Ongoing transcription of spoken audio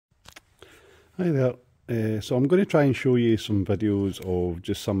Hi there. So I'm going to try and show you some videos of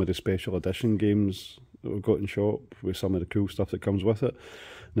just some of the special edition games that we've got in shop with some of the cool stuff that comes with it.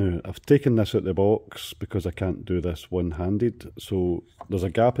 Now, I've taken this out the box because I can't do this one-handed, so there's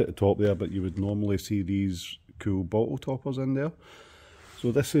a gap at the top there, but you would normally see these cool bottle toppers in there.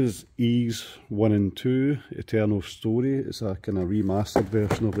 So this is Ys 1 and 2, Eternal Story. It's a kind of remastered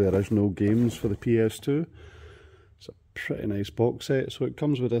version of the original games for the PS2. It's a pretty nice box set, so it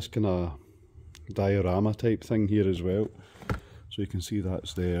comes with this kind of diorama type thing here as well, so you can see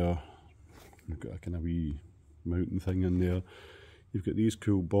that's there. You've got a kind of wee mountain thing in there. You've got these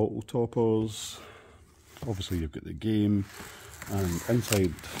cool bottle toppers, obviously you've got the game, and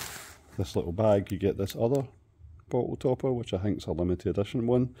inside this little bag you get this other bottle topper, which I think is a limited edition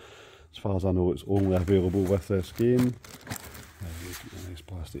one. As far as I know, it's only available with this game. You've got a nice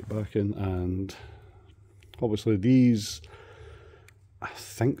plastic backing, and obviously these I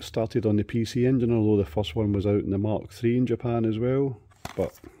think started on the PC Engine, although the first one was out in the Mark III in Japan as well.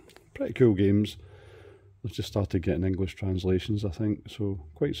 But pretty cool games. They've just started getting English translations, I think, so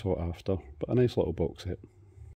quite sought after, but a nice little box set.